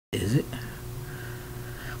Is it?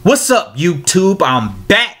 What's up, YouTube? I'm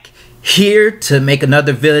back here to make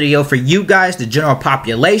another video for you guys, the general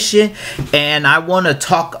population, and I want to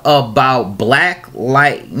talk about Black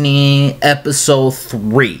Lightning episode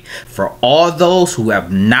 3. For all those who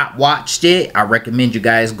have not watched it, I recommend you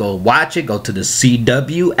guys go watch it. Go to the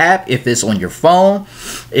CW app if it's on your phone.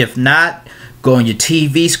 If not, go on your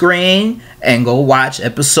TV screen and go watch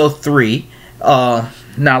episode 3.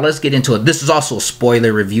 Now let's get into it. This is also a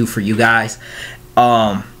spoiler review for you guys.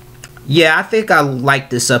 Yeah, I think I like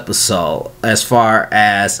this episode as far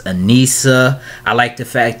as Anissa. I like the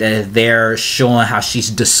fact that they're showing how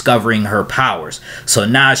she's discovering her powers. So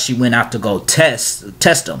now she went out to go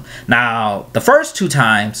test them. Now, the first 2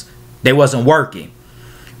 times, they wasn't working.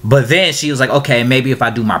 But then she was like, okay, maybe if I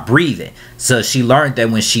do my breathing. So she learned that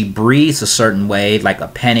when she breathes a certain way, like a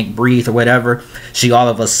panic breathe or whatever, she all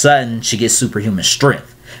of a sudden, she gets superhuman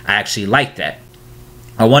strength. I actually like that.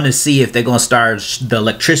 I want to see if they're going to start the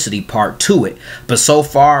electricity part to it. But so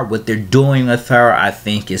far, what they're doing with her, I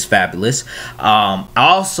think is fabulous. I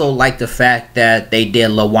also like the fact that they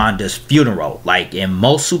did LaWanda's funeral. Like in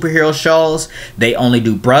most superhero shows, they only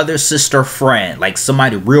do brother, sister, friend. Like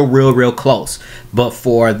somebody real close. But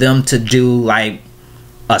for them to do like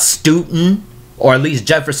a student, or at least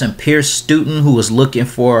Jefferson Pierce student who was looking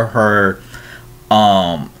for her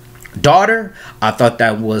daughter, I thought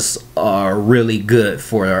that was really good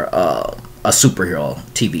for a superhero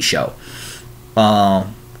TV show. I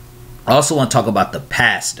also want to talk about the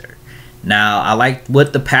pastor. Now, I like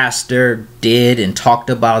what the pastor did and talked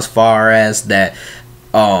about as far as that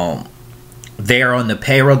they're on the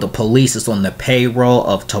payroll. The police is on the payroll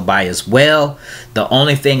of Tobias Well. The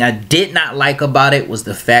only thing I did not like about it was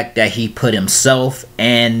the fact that he put himself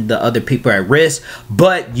and the other people at risk.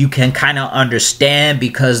 But you can kind of understand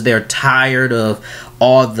because they're tired of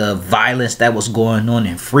all the violence that was going on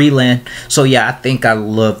in Freeland. So yeah, I think I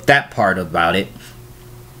loved that part about it.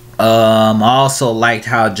 I also liked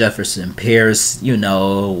how Jefferson Pierce, you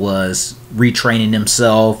know, was retraining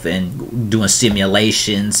himself and doing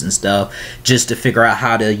simulations and stuff just to figure out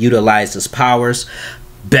how to utilize his powers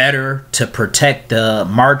better to protect the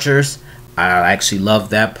marchers. I actually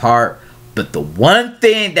love that part. But the one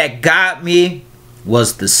thing that got me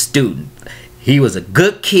was the student. He was a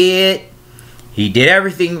good kid. He did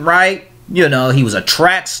everything right. You know, he was a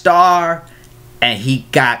track star. And he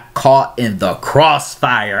got caught in the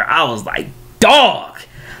crossfire. I was like, dog,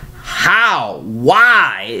 how?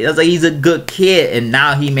 Why? It was like, he's a good kid, and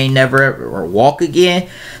now he may never ever walk again.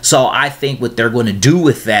 So I think what they're going to do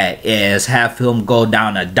with that is have him go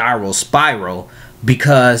down a downward spiral,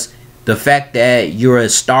 because the fact that you're a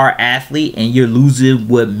star athlete and you're losing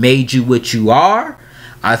what made you what you are,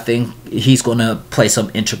 I think he's going to play some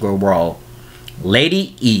integral role.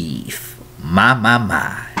 Lady Eve,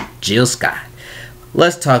 my, Jill Scott.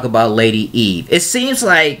 Let's talk about Lady Eve. It seems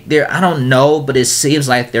like I don't know, but it seems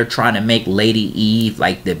like they're trying to make Lady Eve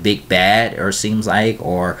like the big bad, or seems like,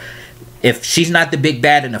 or if she's not the big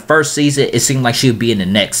bad in the first season, it seems like she'll be in the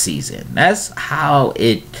next season. That's how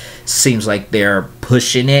it seems like they're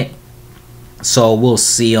pushing it. So we'll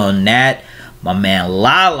see on that. My man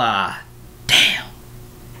Lala, damn.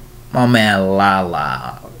 My man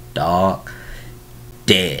Lala, dog,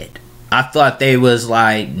 dead. I thought they was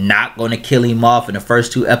like not going to kill him off in the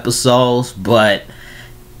first 2 episodes, but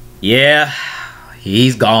yeah,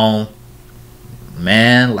 he's gone.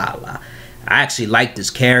 Man, Lala. I actually like this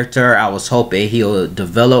character. I was hoping he'll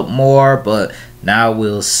develop more, but now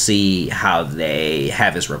we'll see how they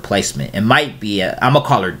have his replacement. It might be I'm gonna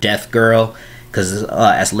call her Death Girl, because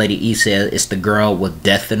as Lady Eve said, it's the girl with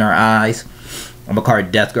death in her eyes. I'm gonna call her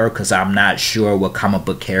Death Girl because I'm not sure what comic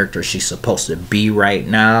book character she's supposed to be right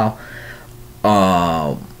now.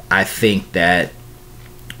 I think that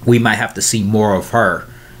we might have to see more of her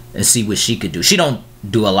and see what she could do. She don't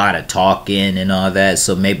do a lot of talking and all that,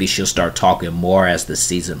 so maybe she'll start talking more as the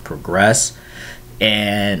season progresses.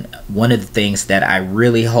 And one of the things that I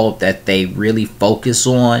really hope that they really focus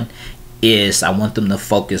on is I want them to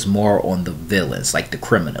focus more on the villains, like the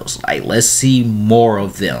criminals. Like, let's see more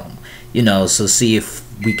of them, you know, so see if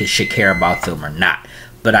we should care about them or not.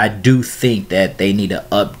 But I do think that they need to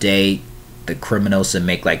update the criminals and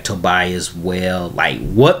make like Tobias Well, like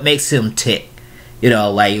what makes him tick, you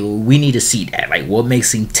know, like we need to see that, like what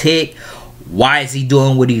makes him tick, why is he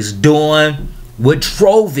doing what he's doing, what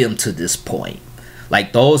drove him to this point.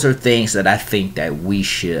 Like those are things that I think that we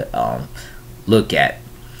should look at.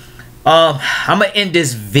 I'm gonna end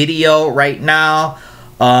this video right now.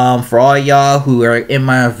 For all y'all who are in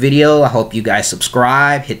my video, I hope you guys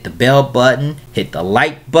subscribe, hit the bell button, hit the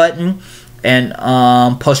like button.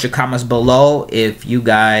 and post your comments below if you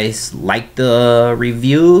guys liked the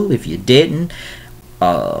review. If you didn't,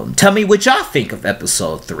 tell me what y'all think of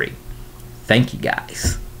episode 3. Thank you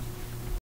guys.